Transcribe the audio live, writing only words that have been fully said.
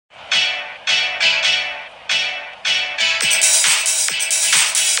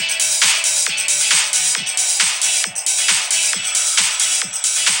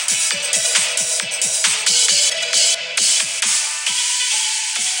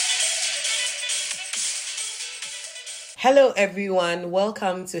Hello everyone,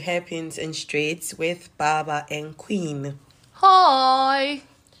 welcome to Hairpins and Straights with Baba and Queen. Hi.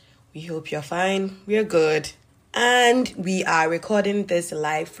 We hope you're fine, we're good. And we are recording this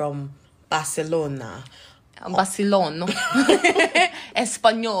live from Barcelona. Barcelona.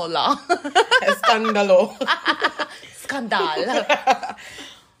 Española. Escándalo. Scandal.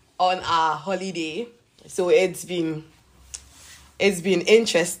 On our holiday. So it's been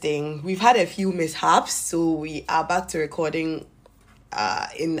interesting. We've had a few mishaps, so we are back to recording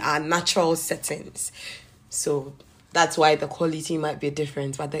in our natural settings. So that's why the quality might be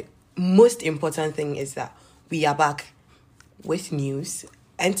different. But the most important thing is that we are back with news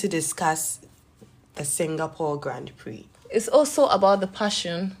and to discuss the Singapore Grand Prix. It's also about the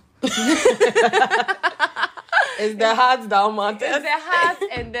passion. It's the heart that matters. It's the heart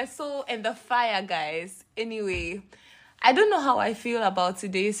and the soul and the fire, guys. Anyway, I don't know how I feel about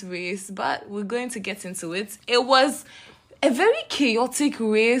today's race, but we're going to get into it. It was a very chaotic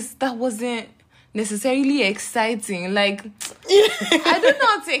race that wasn't necessarily exciting. Like, I don't know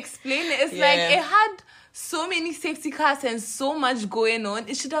how to explain it. It's like it had so many safety cars and so much going on.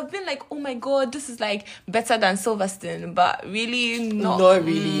 It should have been like, oh my God, this is like better than Silverstone, but really not. Not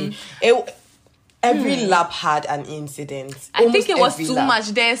really. Every lap had an incident. I think it was too much.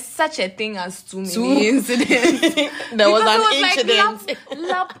 There's such a thing as too many incidents. There was an incident. Like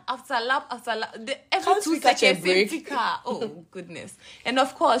lap after lap after lap. Every 2 seconds, safety car. Oh, goodness. And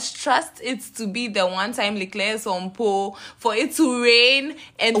of course, trust it to be the one time Leclerc's on pole, for it to rain.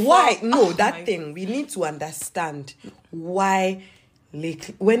 And why? Thing. We need to understand why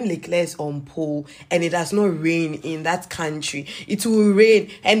when Leclerc is on pole and it does not rain in that country, it will rain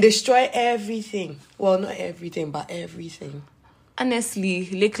and destroy everything. Well, not everything, but everything. Honestly,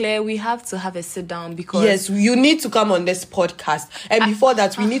 Leclerc, we have to have a sit down because... Yes, you need to come on this podcast. And before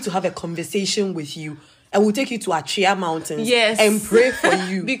that, we need to have a conversation with you. And we'll take you to Atria Mountains and pray for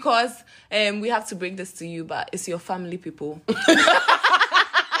you. Because we have to break this to you, but it's your family people.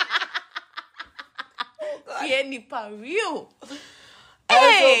 Real. So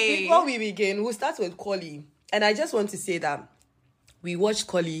before we begin, we'll start with Quali. And I just want to say that we watched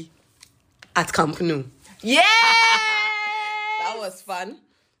Quali at Camp Nou. Yeah! That was fun.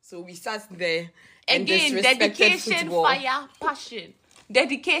 So we sat there. Again, dedication, football. Fire, passion.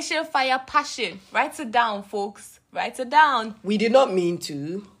 Dedication, fire, passion. Write it down, folks. Write it down. We did not mean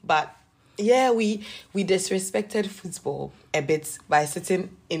to, but yeah, we disrespected football a bit by sitting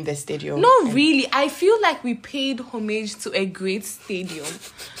in the stadium. Not really. I feel like we paid homage to a great stadium.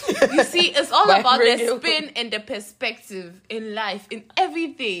 You see, it's all about the spin and the perspective in life, in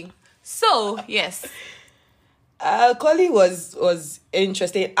everything. So, yes. Collie was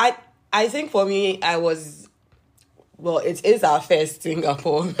interesting. I think for me, it is our first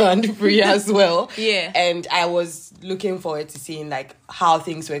Singapore Grand Prix as well. Yeah. And I was looking forward to seeing like how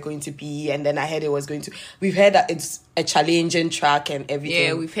things were going to be. And then I heard we've heard that it's a challenging track and everything.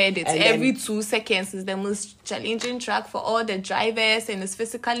 Yeah, we've heard it. And every 2 seconds is the most challenging track for all the drivers, and it's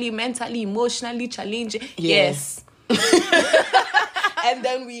physically, mentally, emotionally challenging. Yes. And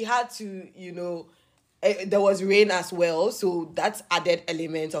then we had to, there was rain as well. So that added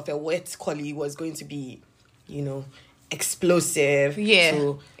element of a wet quali was going to be, explosive. Yeah.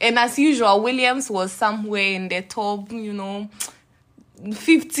 So, and as usual, Williams was somewhere in the top,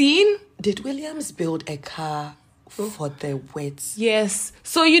 15. Did Williams build a car for the wet? Yes.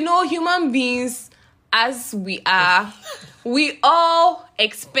 So, human beings, as we are, we all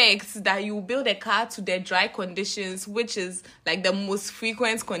expect that you build a car to the dry conditions, which is like the most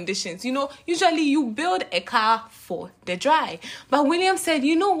frequent conditions. Usually you build a car for the dry. But Williams said,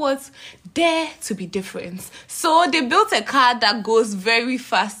 you know what? Dare to be different. So they built a car that goes very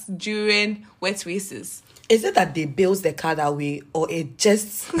fast during wet races. Is it that they built the car that way, or it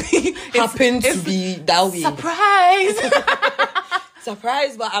just happened to be that way? Surprise!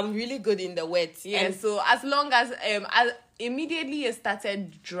 Surprise, but I'm really good in the wet. Yeah, and so as long as immediately it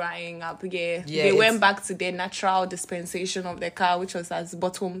started drying up, they went back to their natural dispensation of the car, which was at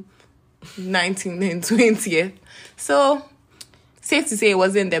bottom 19th and 20th. So safe to say it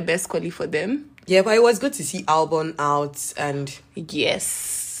wasn't the best quali for them. Yeah, but it was good to see Albon out and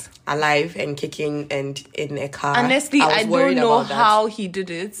alive and kicking and in a car. Honestly, I don't know how he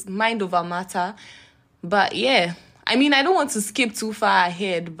did it. Mind over matter. But yeah, I mean, I don't want to skip too far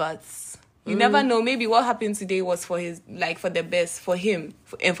ahead, but you never know. Maybe what happened today was for the best for him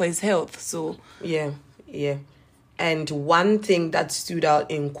and for his health. So yeah. And one thing that stood out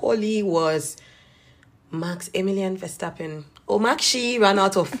in quali was Maximilian Verstappen. Oh, Maxi ran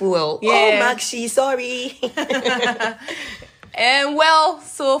out of fuel. Yeah. Oh, Maxi, sorry. Well,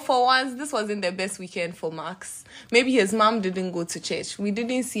 so for once, this wasn't the best weekend for Max. Maybe his mom didn't go to church. We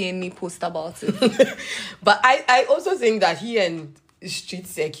didn't see any post about it. But I also think that he and street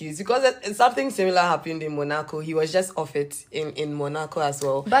circuits, because something similar happened in Monaco. He was just off it in Monaco as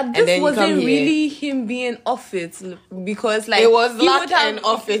well. But this wasn't really him being off it, because like it was luck and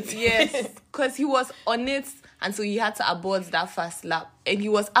off it. Yes, because he was on it, and so he had to abort that first lap, and he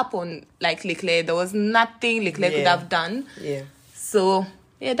was up on like Leclerc. There was nothing Leclerc could have done. Yeah. So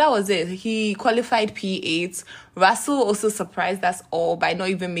yeah, that was it. He qualified P8. Russell also surprised us all by not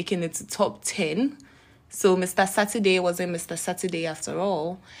even making it to top 10. So Mr. Saturday wasn't Mr. Saturday after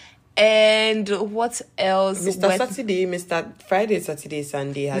all. And what else? Mr. Saturday, Mr. Friday, Saturday,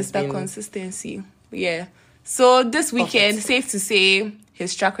 Sunday has Mr. been... Consistency. Yeah. So this weekend, safe to say,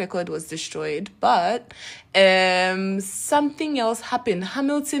 his track record was destroyed. But something else happened.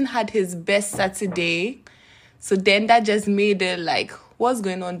 Hamilton had his best Saturday. So then that just made it like, what's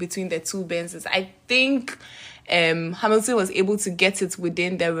going on between the two Benzes? I think... Hamilton was able to get it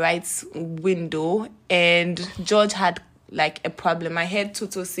within the right window, and George had like a problem. I heard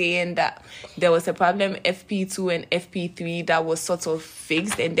Toto saying that there was a problem FP2 and FP3 that was sort of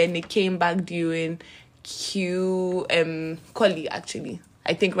fixed, and then it came back during Quali actually.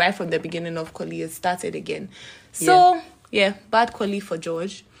 I think right from the beginning of Quali it started again. So yeah, bad Quali for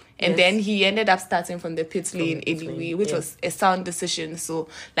George. And then he ended up starting from the pit lane anyway, which was a sound decision. So,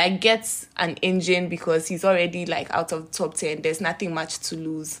 like, get an engine because he's already, like, out of top 10. There's nothing much to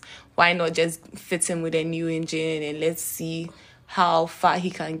lose. Why not just fit him with a new engine and let's see how far he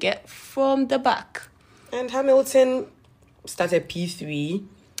can get from the back. And Hamilton started P3.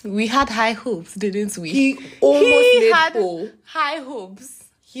 We had high hopes, didn't we? He almost had pole. High hopes.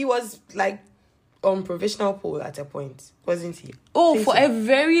 He was, like, on provisional pole at a point, wasn't he? Oh, for a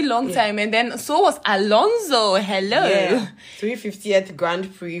very long time. And then so was Alonso. Hello. Yeah. 350th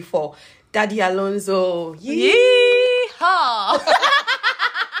Grand Prix for Daddy Alonso. Yeehaw.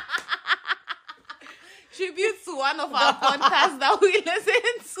 Tribute to one of our podcasts that we listen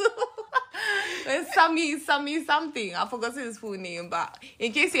to. Sammy something. I forgot his full name, but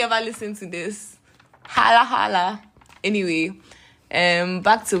in case you ever listen to this, holla. Anyway,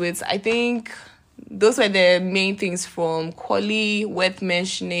 back to it. I think those were the main things from Quali worth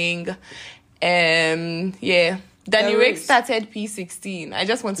mentioning. Danny Rick started P16. I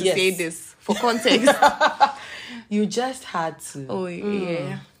just want to say this for context. You just had to. Oh,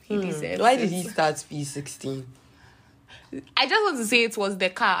 yeah. He deserves Why did he start P16? I just want to say it was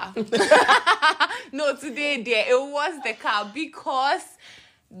the car. No, today it was the car because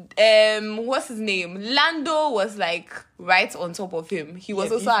what's his name? Lando was like right on top of him. He was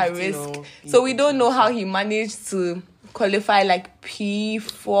also at risk. So we don't know how he managed to qualify like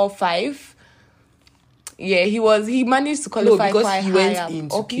P4-5. Yeah, he managed to qualify quite high up.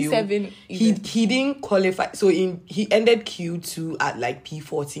 Or P7 even. He didn't qualify. So he ended Q2 at like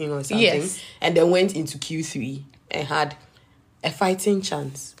P14 or something. Yes. And then went into Q3 and had a fighting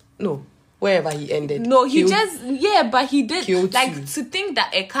chance. No. Wherever he ended. No, but he did. Q2. Like, to think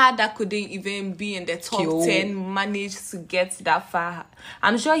that a car that couldn't even be in the top 10 managed to get that far.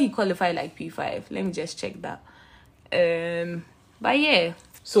 I'm sure he qualified like P5. Let me just check that. But yeah.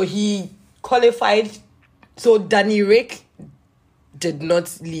 So he qualified. So Danny Rick did not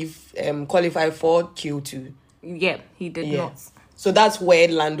qualify for Q2. Yeah, he did not. So that's where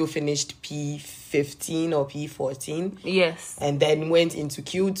Lando finished P15 or P14. Yes. And then went into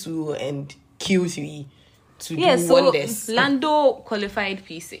Q2 and Q3 to do wonders. So Lando qualified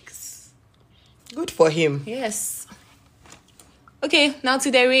P6. Good for him. Yes. Okay, now to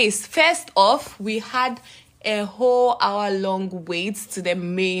the race. First off, we had a whole hour-long wait to the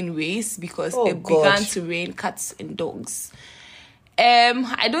main race because began to rain cats and dogs.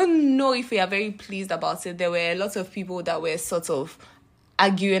 I don't know if we are very pleased about it. There were a lot of people that were sort of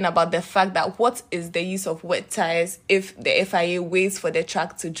arguing about the fact that what is the use of wet tires if the FIA waits for the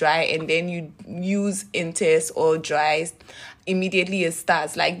track to dry and then you use inters or dries immediately it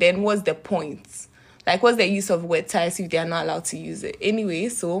starts. Like, then what's the point? Like, what's the use of wet tires if they are not allowed to use it? Anyway,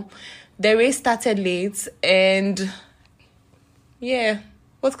 so the race started late and yeah,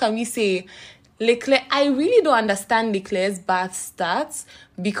 what can we say? Leclerc, I really don't understand Leclerc's bad stats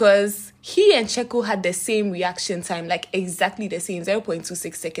because he and Checo had the same reaction time, like exactly the same,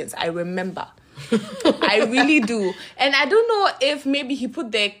 0.26 seconds. I remember. I really do. And I don't know if maybe he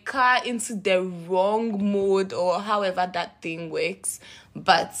put the car into the wrong mode or however that thing works,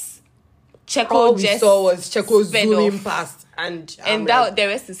 but Checo all we saw was Checo zooming past and that the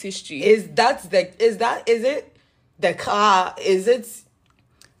rest is history. Is it the car? Is it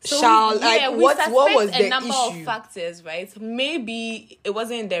So we what was suspect the a number issue? of factors, right? Maybe it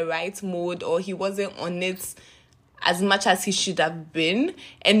wasn't in the right mode, or he wasn't on it as much as he should have been.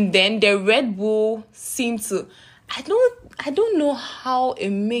 And then the Red Bull seemed to... I don't know how it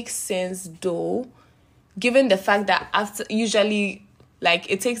makes sense though, given the fact that after usually, like,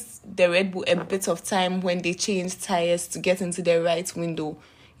 it takes the Red Bull a bit of time when they change tires to get into the right window.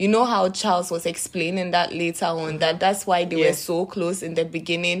 You know how Charles was explaining that later on, that's why they were so close in the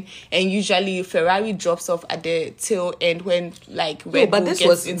beginning, and usually Ferrari drops off at the tail end when, like, Red Bull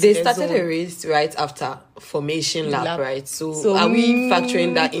gets into they the started zone. a race right after formation lap, right? So So are we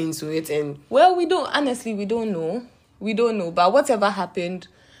factoring that into it? And well, we don't know, but whatever happened,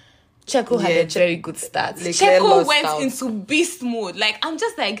 Checo had a very good start. Leclerc Checo lost went out. into beast mode. Like, I'm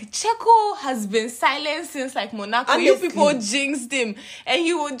just like, Checo has been silent since, like, Monaco. You Honestly, people jinxed him, and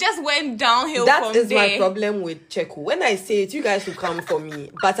he just went downhill that from is there. my problem with Checo. When I say it, you guys will come for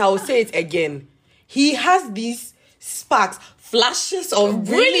me, but I will say it again. He has these sparks, flashes of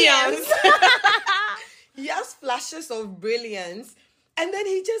brilliance. He has flashes of brilliance, and then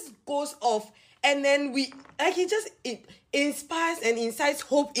he just goes off, and then it inspires and incites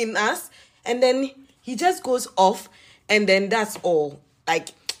hope in us, and then he just goes off, and then that's all. Like,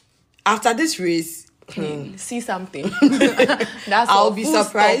 after this race, See something. That's I'll all. be Full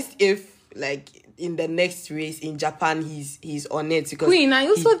surprised stop. if, like, in the next race in Japan he's on it, because Queen, I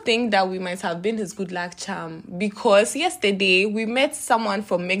also think that we might have been his good luck charm, because yesterday we met someone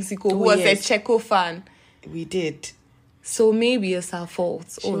from Mexico who was a Checo fan. we did. So maybe it's our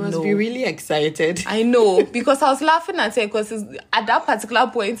fault. She must be really excited. I know, because I was laughing at her, because at that particular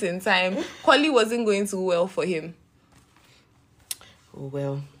point in time, quali wasn't going too well for him. Oh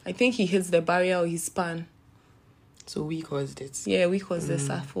well. I think he hits the barrier or he spun. So we caused it. Yeah, we caused it's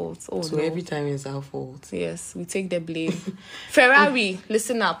our fault. Oh, So no. every time it's our fault. Yes, we take the blame. Ferrari,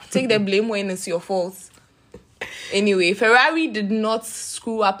 listen up. Take the blame when it's your fault. Anyway, Ferrari did not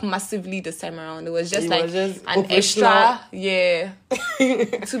screw up massively this time around. It was just an extra. Yeah.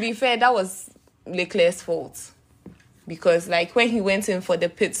 To be fair, that was Leclerc's fault. Because, like, when he went in for the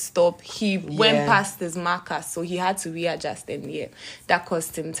pit stop, he went past his marker, so he had to readjust, and that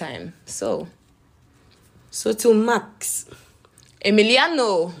cost him time. So to Max.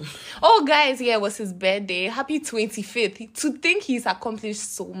 Emiliano. Oh, guys, it was his birthday. Happy 25th. To think he's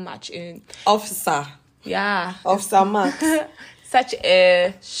accomplished so much in... Officer Max. Such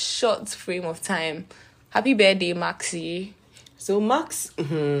a short frame of time. Happy birthday, Maxi. So Max,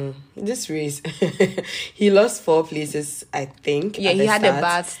 this race, he lost 4 places, I think. Yeah, he had a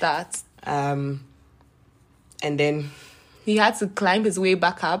bad start. And then he had to climb his way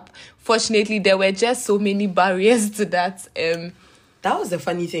back up. Fortunately, there were just so many barriers to that. That was the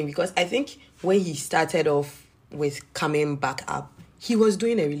funny thing, because I think when he started off with coming back up, he was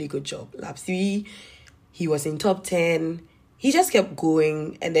doing a really good job. Lap 3, he was in top 10. He just kept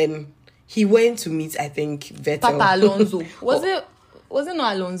going, and then he went to meet, I think, Vettel. Papa Alonso. Was it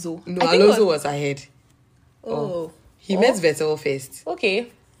not Alonso? No, Alonso was ahead. Oh. He met Vettel first. Okay.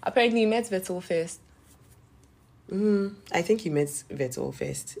 Apparently he met Vettel first. I think he met Vettel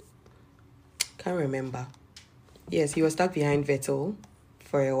first. Can't remember. Yes, he was stuck behind Vettel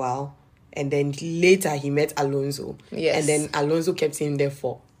for a while. And then later he met Alonso. Yes. And then Alonso kept him there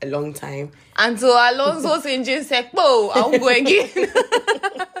for a long time. Until Alonso's engine said, "Whoa, I'll go again."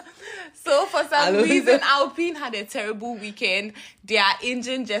 So for some reason, Alpine had a terrible weekend. Their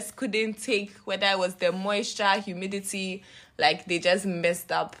engine just couldn't take, whether it was the moisture, humidity, like they just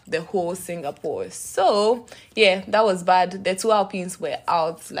messed up the whole Singapore. So yeah, that was bad. The 2 Alpines were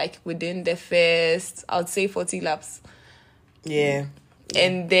out like within the first, I would say 40 laps. Yeah.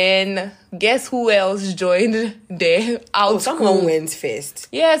 And then guess who else joined the out? Someone went first.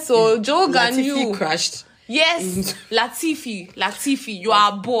 Yeah, so Joe Ganyu crashed. Yes, Latifi, you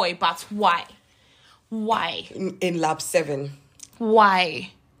are a boy, but why? Why? In lap 7.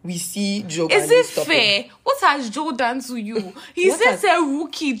 Why? We see Joe. Is it fair? What has Joe done to you? He's just a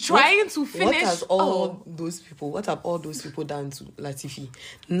rookie trying to finish. What have all those people done to Latifi?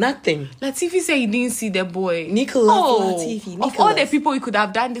 Nothing. Latifi said he didn't see the boy. Latifi. Of all the people you could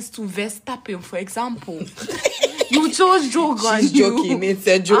have done this to, Verstappen, for example. You chose Joe Ganyu. She's joking. It's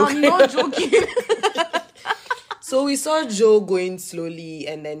a joke. I'm not joking. So we saw Joe going slowly,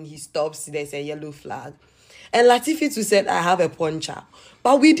 and then he stops. There's a yellow flag. And Latifi too said, "I have a puncher."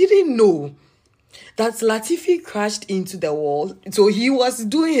 But we didn't know that Latifi crashed into the wall. So he was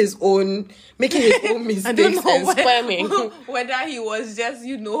doing making his own mistakes I don't know and squirming. whether he was just,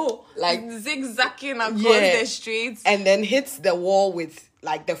 like zigzagging across the streets. And then hits the wall with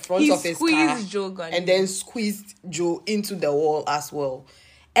like the front of his car. Joe Ganyu. And then squeezed Joe into the wall as well.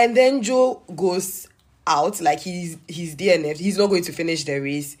 And then Joe goes out, like he's DNF. He's not going to finish the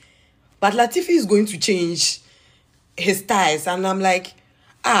race. But Latifi is going to change his tires. And I'm like,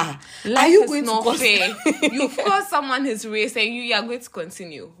 are you going to not fair? You've caused someone his race and you are going to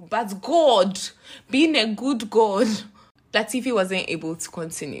continue. But God, being a good God, Latifi wasn't able to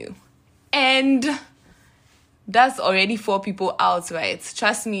continue. And that's already 4 people out, right?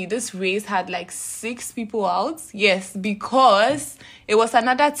 Trust me, this race had like 6 people out. Yes, because it was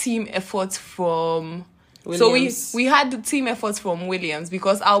another team effort from Williams. So we had the team efforts from Williams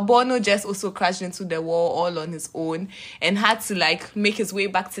because Albano just also crashed into the wall all on his own and had to like make his way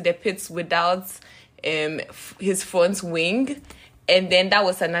back to the pits without his front wing. And then that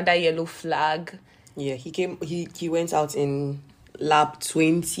was another yellow flag. Yeah, he went out in lap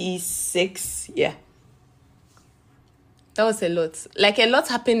 26. Yeah. That was a lot. Like, a lot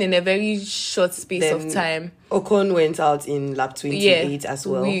happened in a very short space of time. Ocon went out in lap 28 as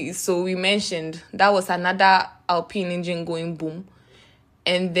well. We mentioned that was another Alpine engine going boom.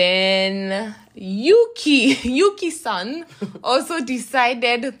 And then Yuki-san also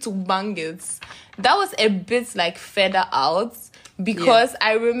decided to bang it. That was a bit like further out. Because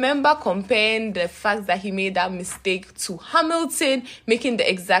I remember comparing the fact that he made that mistake to Hamilton making the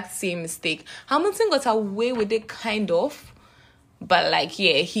exact same mistake. Hamilton got away with it kind of. But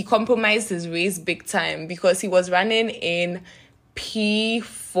he compromised his race big time because he was running in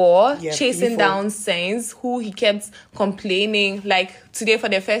P4, chasing down Sainz, who he kept complaining. Like, today, for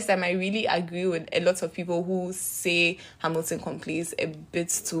the first time, I really agree with a lot of people who say Hamilton complains a bit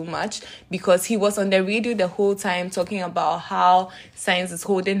too much because he was on the radio the whole time talking about how Sainz is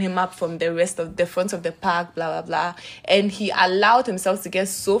holding him up from the rest of the front of the pack, blah, blah, blah. And he allowed himself to get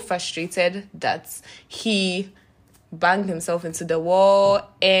so frustrated that he banged himself into the wall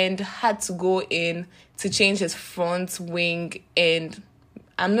and had to go in to change his front wing, and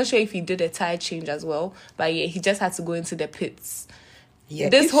I'm not sure if he did a tire change as well, but he just had to go into the pits. Yeah,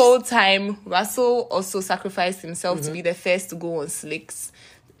 this whole time, Russell also sacrificed himself to be the first to go on slicks,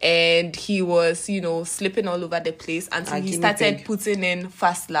 and he was, slipping all over the place until he started putting in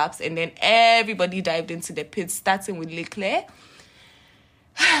fast laps, and then everybody dived into the pits, starting with Leclerc.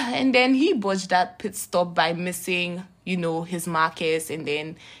 And then he botched that pit stop by missing, his markers. And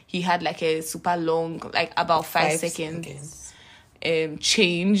then he had a super long, about 5 seconds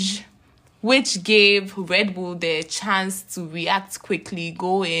change, which gave Red Bull the chance to react quickly,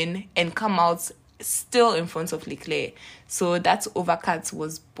 go in and come out still in front of Leclerc. So that overcut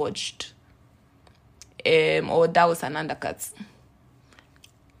was botched. Or that was an undercut.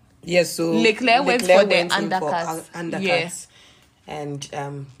 Yes, so Leclerc went for the undercut. Yes. And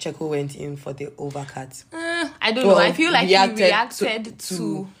Checo went in for the overcut. I don't know. I feel like he reacted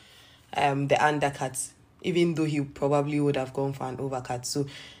to the undercut, even though he probably would have gone for an overcut. So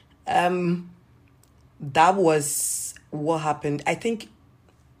that was what happened. I think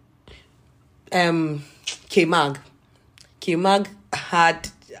K-Mag had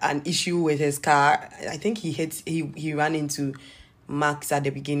an issue with his car. I think he ran into Max at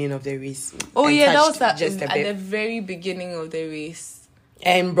the beginning of the race. Oh yeah, that was at the very beginning of the race.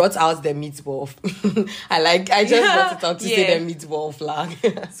 And brought out the meatball. I just brought it out to say the meatball flag.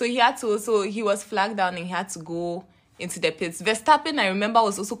 So he was flagged down and he had to go into the pits. Verstappen, I remember,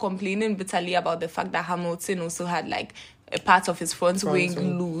 was also complaining bitterly about the fact that Hamilton also had a part of his front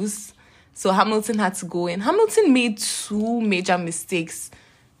wing loose. So Hamilton had to go in. Hamilton made 2 major mistakes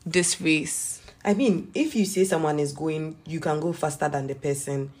this race. I mean, if you say someone is going, you can go faster than the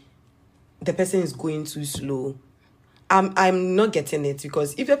person is going too slow. I'm not getting it,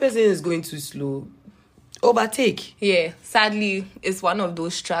 because if the person is going too slow, overtake. Yeah, sadly, it's one of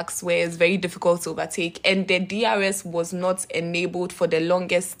those tracks where it's very difficult to overtake, and the DRS was not enabled for the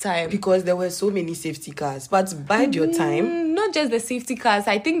longest time. Because there were so many safety cars. But bide your time. Not just the safety cars.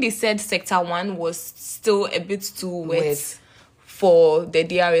 I think they said Sector 1 was still a bit too wet for the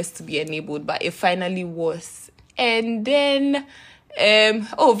DRS to be enabled, but it finally was. And then,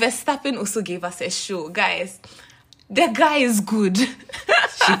 Verstappen also gave us a show, guys. The guy is good.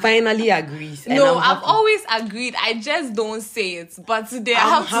 She finally agrees. No, I've always agreed. I just don't say it. But today I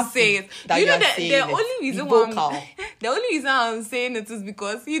have to say it. The only reason I'm saying it is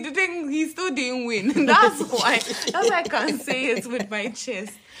because he still didn't win. That's why I can say it with my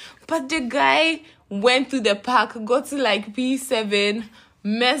chest. But the guy went to the park, got to P7,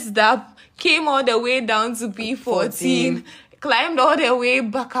 messed up, came all the way down to P14, climbed all the way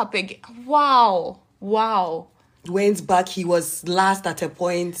back up again. Wow. Went back, he was last at a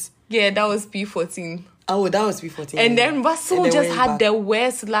point. Yeah, that was P14. Oh, that was P14. And then Russell And then just went had back. the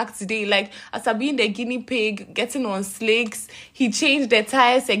worst luck today. Like, after being the guinea pig, getting on slicks, he changed the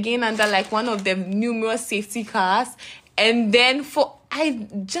tires again under like one of the numerous safety cars. And then I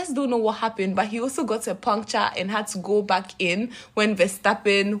just don't know what happened, but he also got a puncture and had to go back in when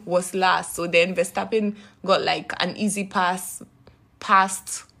Verstappen was last. So then Verstappen got like an easy pass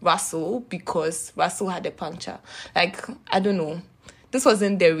past Russell because Russell had a puncture. Like, I don't know. This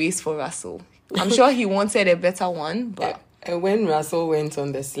wasn't the race for Russell. I'm sure he wanted a better one, but... And when Russell went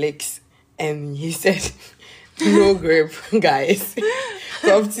on the slicks and he said, no grip, guys.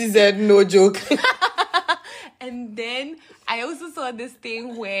 Softy said, no joke. And then I also saw this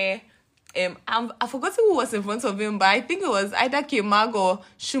thing where... I forgot who was in front of him, but I think it was either K-Mag or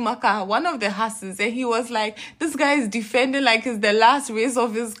Schumacher, one of the Hasses, and he was like, this guy is defending like it's the last race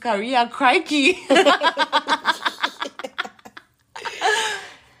of his career, crikey.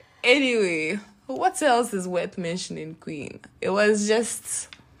 Anyway, what else is worth mentioning, Queen? It was just...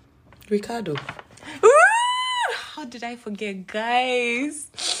 Ricardo. How did I forget, guys?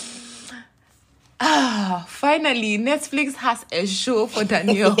 Finally, Netflix has a show for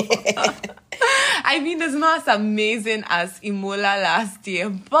Daniel. I mean, it's not as amazing as Imola last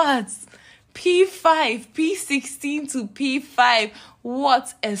year, but P5, P16 to P5,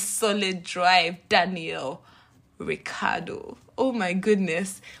 what a solid drive, Daniel Ricciardo. Oh my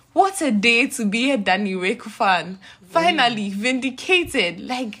goodness. What a day to be a Danny Rick fan. Finally, vindicated.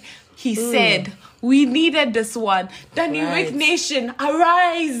 Like he said, we needed this one. Danny Rick Nation,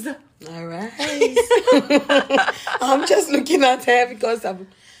 arise. Arise. I'm just looking at her because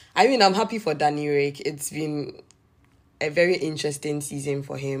I'm happy for Danny Rick. It's been a very interesting season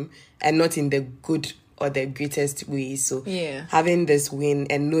for him, and not in the good or the greatest way. So having this win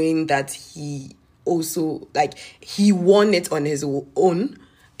and knowing that he also, like, he won it on his own.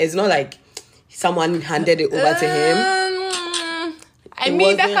 It's not like someone handed it over to him. I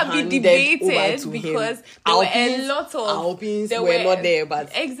mean, that can be debated because there were a lot of... Alpines were not there, but...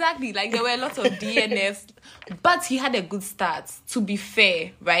 Exactly, like there were a lot of DNFs, but he had a good start, to be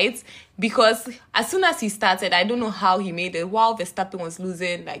fair, right? Because as soon as he started, I don't know how he made it. While Verstappen was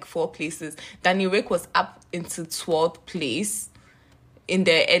losing like 4 places, Danny Rick was up into 12th place in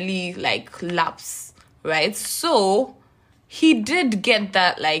the early like laps, right? So he did get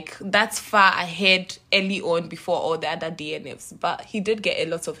that, like, that's far ahead early on before all the other DNFs, but he did get a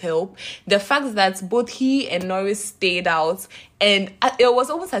lot of help. The fact that both he and Norris stayed out, and it was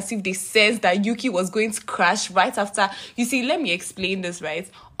almost as if they sensed that Yuki was going to crash right after. You see, let me explain this, right?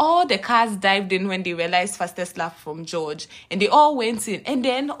 All the cars dived in when they realized fastest lap from George, and they all went in. And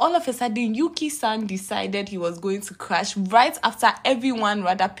then all of a sudden, Yuki-san decided he was going to crash right after everyone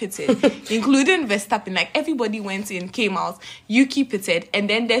rather pitted, including Verstappen. Like, everybody went in, came out, Yuki pitted, and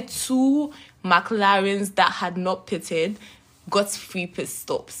then the 2 McLarens that had not pitted got free pit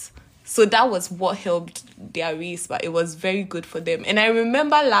stops. So that was what helped their race, but it was very good for them. And I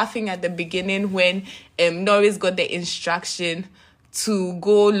remember laughing at the beginning when Norris got the instruction to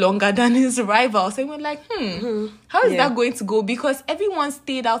go longer than his rivals. And we're like, how is that going to go? Because everyone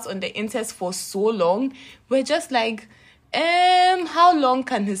stayed out on the Inters for so long. We're just like, how long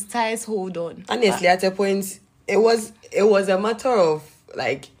can his tires hold on? Honestly, at a point, it was a matter of,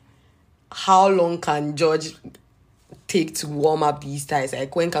 like, how long can George take to warm up these tires?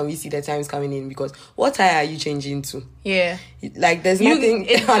 Like, when can we see the times coming in? Because what tire are you changing to? Yeah. Like, there's nothing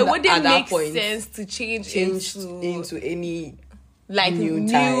it wouldn't at that make point sense to change into any... like new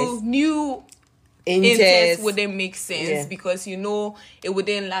tires. new Inters wouldn't make sense because it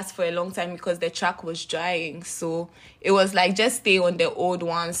wouldn't last for a long time because the track was drying. So it was like, just stay on the old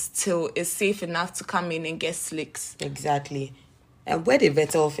ones till it's safe enough to come in and get slicks. Exactly. And where did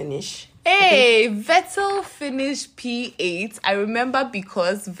Vettel finish? Hey, Vettel finished P8. I remember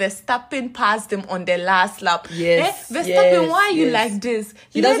because Verstappen passed him on the last lap. Yes. Verstappen, why are you like this?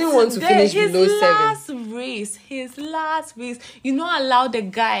 He doesn't want to finish below 7. His last race. You not allow the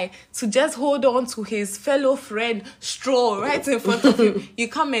guy to just hold on to his fellow friend Stroll right in front of him. You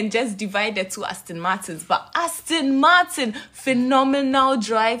come and just divide the 2 Aston Martins. But Aston Martin, phenomenal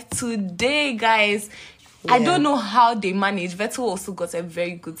drive today, guys. I don't know how they managed. Vettel also got a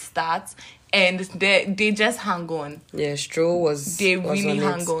very good start, and they just hung on. Yeah, Stroll was... They really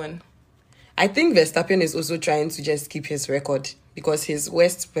hung on. I think Verstappen is also trying to just keep his record because his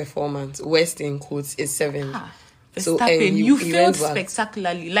worst performance, worst in quotes, is 7th. Verstappen, so, you failed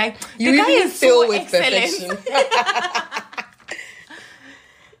spectacularly. Like, you the guy is so with excellent.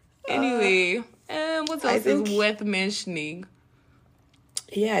 Anyway, what else is worth mentioning?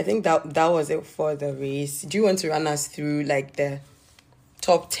 Yeah, I think that was it for the race. Do you want to run us through, like, the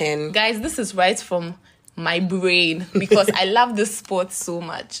top 10? Guys, this is right from my brain because I love this sport so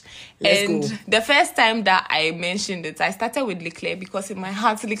much. Let's and go. The first time that I mentioned it, I started with Leclerc because in my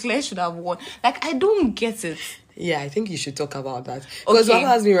heart, Leclerc should have won. Like, I don't get it. Yeah, I think you should talk about that. Because Okay. Baba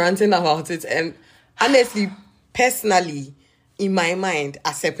has been ranting about it. And honestly, personally, in my mind,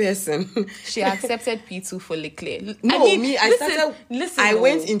 as a person... She accepted P2 for Leclerc. No, I listen,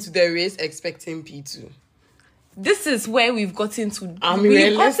 went into the race expecting P2. This is where we've gotten to. I'm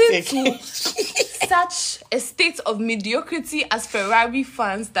we've gotten realistic. to such a state of mediocrity as Ferrari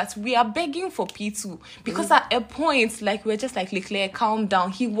fans that we are begging for P2 because at a point, like, we're just like, Leclerc, calm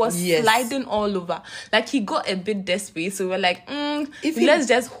down. He was sliding all over. Like, he got a bit desperate. So we're like, let's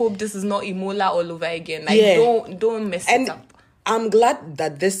just hope this is not Imola all over again. Like, don't mess it up. I'm glad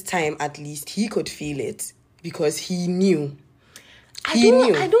that this time, at least, he could feel it because he knew.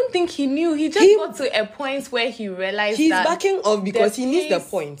 I don't think he knew. He just got to a point where he realized he's that backing off because he needs the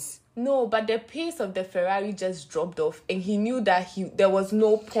points. No, but the pace of the Ferrari just dropped off, and he knew that there was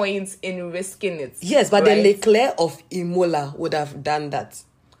no point in risking it. Yes, but the Leclerc of Imola would have done that.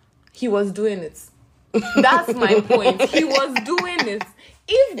 He was doing it. That's my point. He was doing it.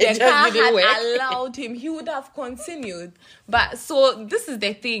 If the car had allowed him, he would have continued. But so this is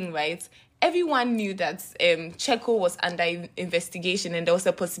the thing, right? Everyone knew that Checo was under investigation and there was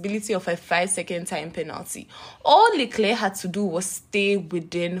a possibility of a 5-second time penalty. All Leclerc had to do was stay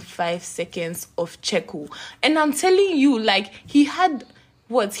within 5 seconds of Checo. And I'm telling you, like, he had...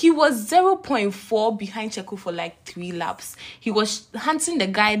 He was 0.4 behind Checo for like 3 laps. He was hunting the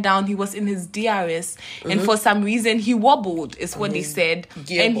guy down. He was in his DRS. And for some reason, he wobbled, is what they said.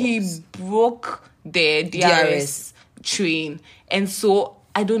 Gearbox. And he broke the DRS train. And so,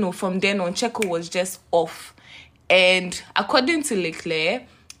 I don't know, from then on, Checo was just off. And according to Leclerc,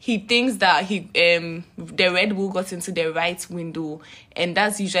 he thinks that the Red Bull got into the right window, and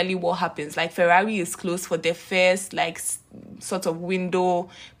that's usually what happens. Like, Ferrari is closed for the first, like, sort of window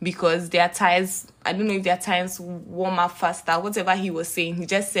because their tires, I don't know if their tires warm up faster, whatever he was saying. He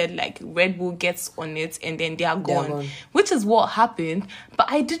just said, like, Red Bull gets on it and then they are gone, which is what happened. But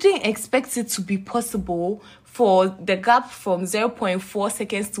I didn't expect it to be possible for the gap from 0.4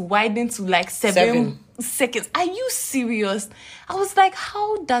 seconds to widen to like 7 seconds. Are you serious? I was like,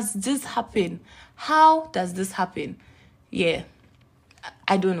 how does this happen? How does this happen? Yeah,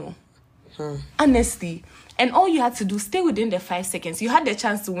 I don't know. Honestly. And all you had to do, stay within the 5 seconds. You had the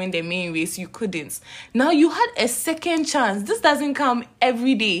chance to win the main race. You couldn't. Now you had a second chance. This doesn't come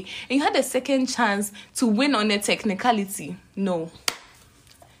every day. And you had a second chance to win on a technicality. No.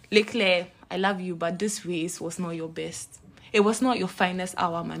 Leclerc, I love you, but this race was not your best. It was not your finest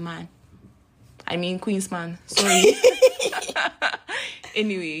hour, my man. I mean, Queensman. Sorry.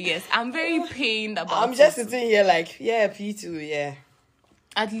 Anyway, yes, I'm very pained about I'm just sitting here like, yeah, P2, yeah.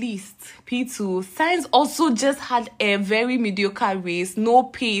 At least P2. Sainz also just had a very mediocre race, no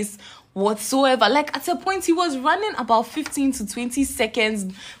pace whatsoever. Like, at a point, he was running about 15 to 20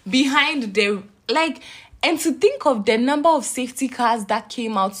 seconds behind the... Like, and to think of the number of safety cars that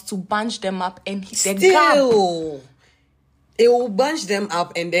came out to bunch them up and hit the gap. It will bunch them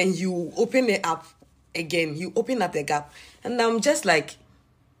up and then you open it up again. You open up the gap. And I'm just like...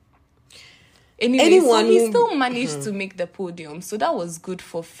 Anyway, so he still managed to make the podium. So that was good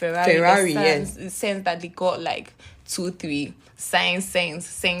for Ferrari. Yes. In the sense that they got like 2-3.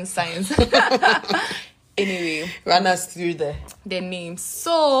 Sainz. Anyway. Run us through the names.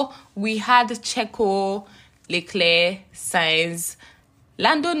 So we had Checo, Leclerc, Sainz,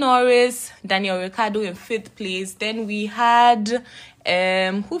 Lando Norris, Daniel Ricciardo in 5th place. Then we had,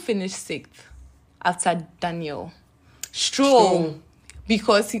 who finished 6th after Daniel? Stroll.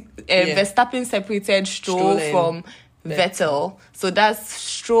 Because Verstappen separated Stroll from Vettel. So that's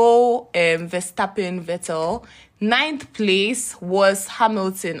Stroll, Verstappen, Vettel. 9th place was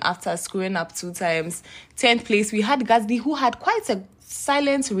Hamilton after screwing up 2 times. 10th place, we had Gasly, who had quite a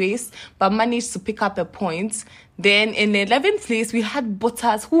silent race, but managed to pick up a point. Then in 11th place, we had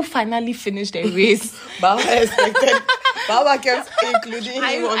Bottas, who finally finished the race. Baba kept including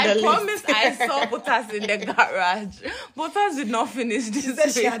him on the list. I promise I saw Bottas in the garage. Bottas did not finish this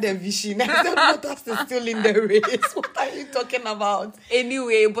race. She had a vision. I said Bottas is still in the race. What are you talking about?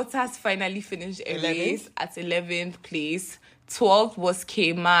 Anyway, Bottas finally finished a race at 11th place. 12th was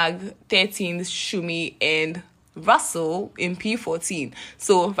K-Mag, 13th Schumi, and Russell in P14.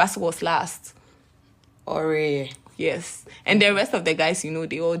 So Russell was last. Yes. And the rest of the guys, they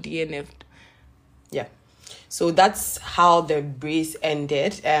all DNF'd. Yeah. So that's how the race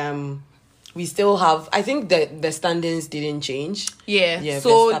ended. We still have, I think the standings didn't change. Yeah.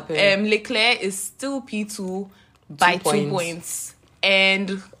 So Leclerc is still P2 by 2 points.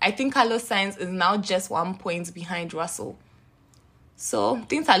 And I think Carlos Sainz is now just 1 point behind Russell. So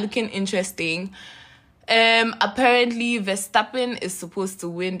things are looking interesting. Apparently Verstappen is supposed to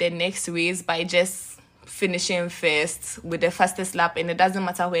win the next race by just finishing first with the fastest lap, and it doesn't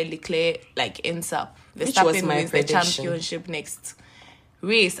matter where Leclerc ends up. Verstappen wins the championship next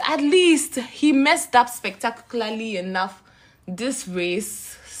race. At least he messed up spectacularly enough this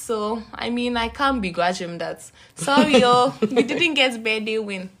race. So, I mean, I can't begrudge him that. Sorry, we didn't get birthday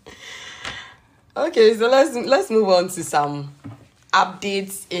win. Okay, so let's move on to some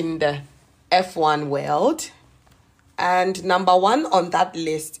updates in the F1 world. And number one on that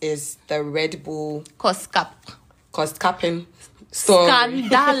list is the Red Bull Cost capping story.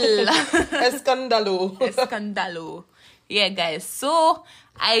 Scandal. Escandalo. Escandalo. Yeah, guys. So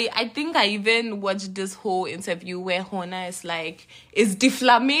I think I even watched this whole interview where Horner is like, it's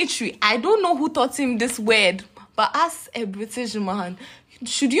deflammatory. I don't know who taught him this word, but as a British man,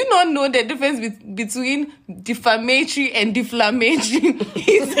 should you not know the difference between defamatory and deflammatory?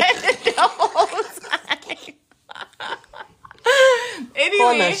 He said it the whole time. Anyway,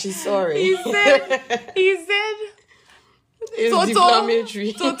 Horner, she's sorry. He said it's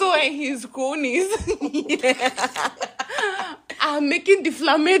deflammatory. Toto and his cronies are making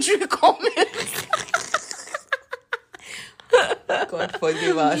deflammatory comments. God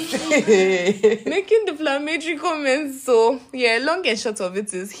forgive us. Making deflammatory comments. So, yeah, long and short of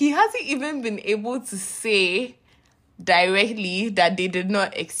it is, he hasn't even been able to say directly that they did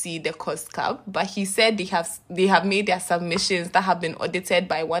not exceed the cost cap, but he said they have made their submissions that have been audited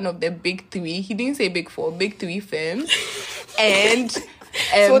by one of the big three. He didn't say big four, big three firms. And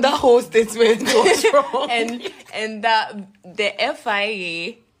so that whole statement was wrong. and that the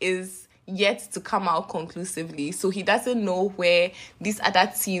FIA is yet to come out conclusively. So he doesn't know where these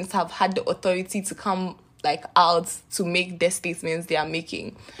other teams have had the authority to come out to make the statements they are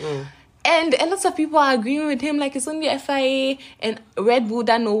making. And a lot of people are agreeing with him, like it's only FIA and Red Bull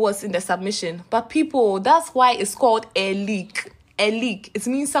that know what's in the submission. But people, that's why it's called a leak. A leak. It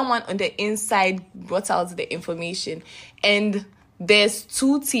means someone on the inside brought out the information. And there's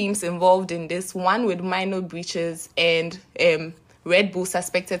 2 teams involved in this, one with minor breaches and Red Bull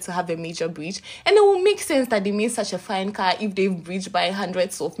suspected to have a major breach. And it will make sense that they made such a fine car if they've breached by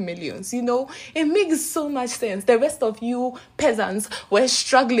hundreds of millions, you know? It makes so much sense. The rest of you peasants were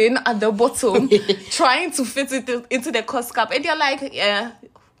struggling at the bottom, trying to fit it into the cost cap. And they're like, yeah,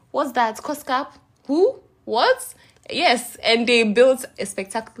 what's that? Cost cap? Who? What? Yes. And they built a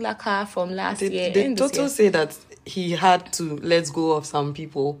spectacular car from last year. Did Toto say that he had to let go of some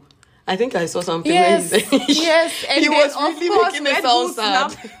people? I think I saw something yes, where he said yes, and he was really making it sound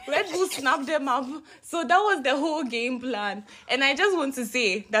sad. Red Bull snapped them up. So that was the whole game plan. And I just want to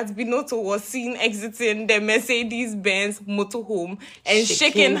say that Binotto was seen exiting the Mercedes-Benz motorhome and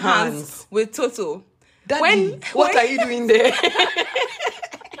shaking hands with Toto. Daddy, what are you doing there?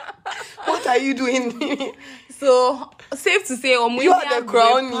 What are you doing? So, safe to say, you are the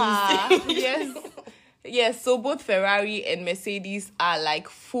crownies. Yes. Yes, so both Ferrari and Mercedes are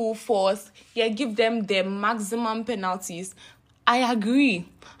full force. Yeah, give them the maximum penalties. I agree.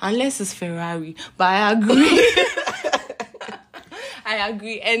 Unless it's Ferrari. But I agree. I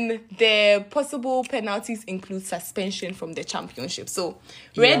agree. And the possible penalties include suspension from the championship. So,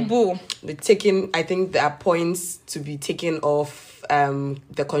 Red Bull. I think there are points to be taken off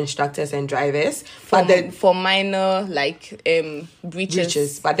the constructors and drivers for minor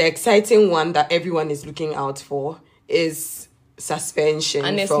breaches. But the exciting one that everyone is looking out for is suspension.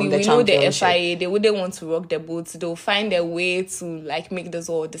 Honestly, from the we championship. Know the FIA, they wouldn't want to rock the boat. They'll find a way to make this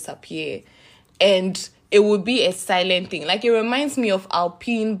all disappear, and it would be a silent thing. It reminds me of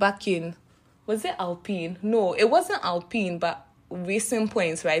Alpine back in, was it Alpine? No, it wasn't Alpine, but Racing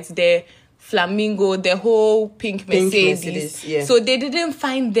Points, right? The Flamingo, the whole pink Mercedes. Yeah. So they didn't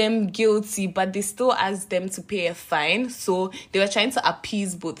find them guilty, but they still asked them to pay a fine. So they were trying to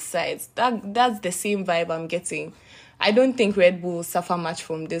appease both sides. That's the same vibe I'm getting. I don't think Red Bull will suffer much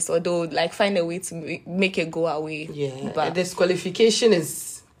from this, although find a way to make it go away. Yeah, but disqualification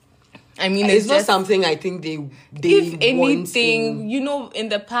is. I mean, it's not something I think they if anything, in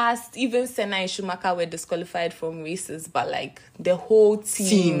the past, even Senna and Schumacher were disqualified from races, but the whole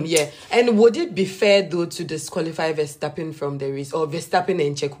team. Yeah. And would it be fair though to disqualify Verstappen from the race, or Verstappen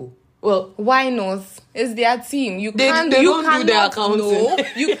and Checo? Well, why not? It's their team. You don't do their accounting. No,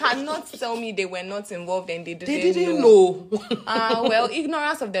 you cannot tell me they were not involved and they didn't know. Well,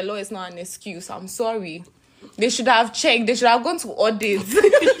 ignorance of the law is not an excuse. I'm sorry. They should have checked. They should have gone to audit.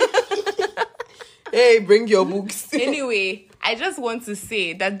 Hey, bring your books. Anyway, I just want to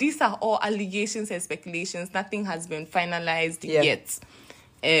say that these are all allegations and speculations. Nothing has been finalized yet.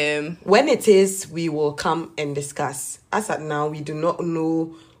 When it is, we will come and discuss. As at now, we do not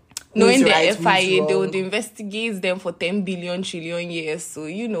know. Knowing the right, FIA, they would investigate them for 10 billion trillion years. So,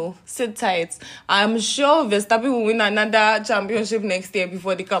 sit tight. I'm sure Verstappen will win another championship next year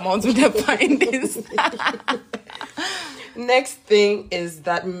before they come out with their findings. Next thing is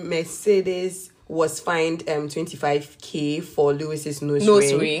that Mercedes was fined 25k for Lewis's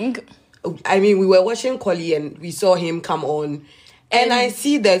nose ring. I mean, we were watching Collie and we saw him come on. And I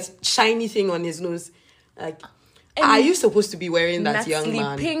see that shiny thing on his nose. Like, are you supposed to be wearing that, young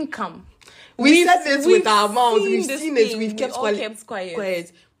man? Pinkham. We said this with our mouths. We've seen it. We've kept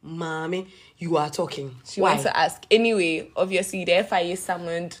quiet. Mommy, you are talking. She wants to ask. Anyway, obviously, the FIA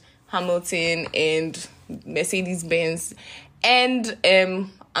summoned Hamilton and Mercedes-Benz. And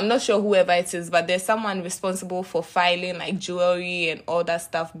I'm not sure whoever it is, but there's someone responsible for filing like jewelry and all that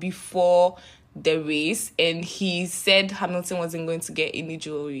stuff before the race. And he said Hamilton wasn't going to get any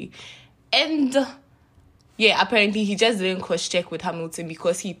jewelry. And apparently he just didn't cross-check with Hamilton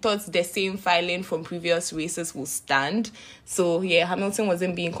because he thought the same filing from previous races will stand. So, Hamilton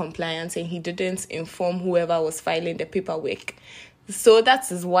wasn't being compliant and he didn't inform whoever was filing the paperwork. So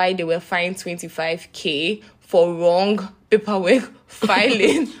that is why they were fined 25k for wrong paperwork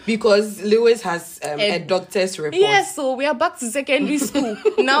filing. Because Lewis has a doctor's report. Yes, so we are back to secondary school.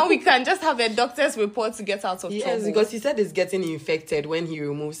 Now we can just have a doctor's report to get out of trouble. Yes, because he said it's getting infected when he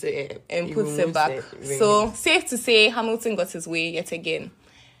removes it and puts it back. So safe to say Hamilton got his way yet again.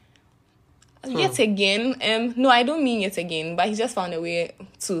 Yet again. No, I don't mean yet again, but he just found a way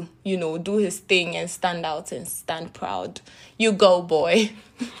to, do his thing and stand out and stand proud. You go, boy.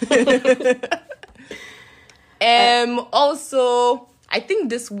 Also, I think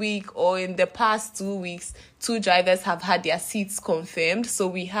this week or in the past 2 weeks, 2 drivers have had their seats confirmed. So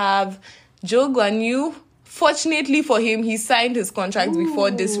we have Joe Guan Yu. Fortunately for him, he signed his contract before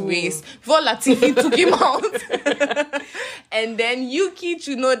this race. Before Latifi took him out. And then Yuki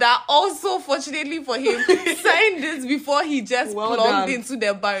Tsunoda, also fortunately for him, signed this before he just plugged into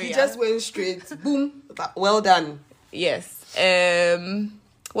the barrier. He just went straight. Boom. Well done. Yes.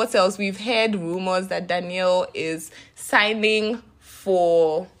 What else? We've heard rumors that Daniel is signing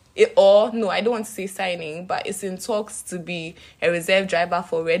for it, or no, I don't want to say signing, but it's in talks to be a reserve driver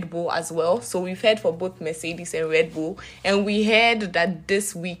for Red Bull as well. So we've heard for both Mercedes and Red Bull, and we heard that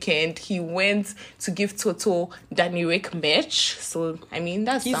this weekend he went to give Toto Danny Rick match. So I mean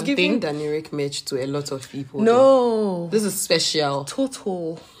that's he's something. Giving Danny Rick match to a lot of people. No, this is special.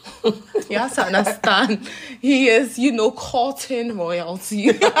 Toto. You have to understand. He is, courting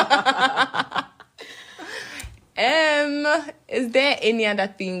royalty. Is there any other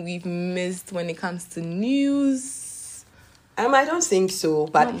thing we've missed when it comes to news? I don't think so.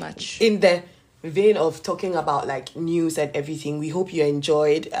 But not much. In the vein of talking about like news and everything, we hope you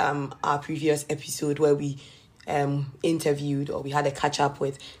enjoyed our previous episode where we interviewed or we had a catch up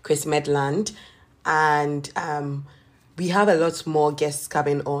with Chris Medland, and we have a lot more guests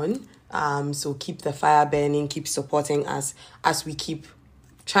coming on. So keep the fire burning, keep supporting us as we keep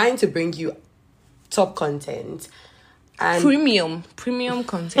trying to bring you top content and premium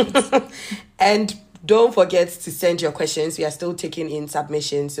content. And don't forget to send your questions. We are still taking in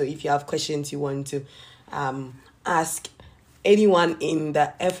submissions, so if you have questions you want to ask anyone in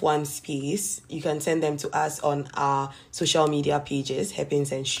the F1 space, you can send them to us on our social media pages,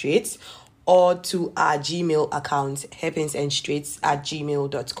 Hairpins and Straights, or to our Gmail account,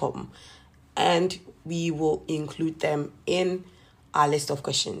 hairpinsandstraights@gmail.com, and we will include them in our list of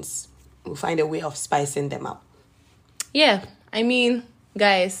questions. We'll find a way of spicing them up. Yeah, I mean,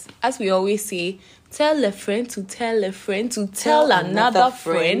 guys, as we always say, tell a friend to tell a friend to tell another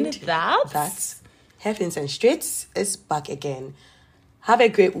friend that Hairpins and Straights is back again. Have a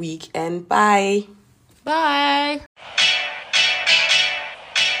great week and bye. Bye.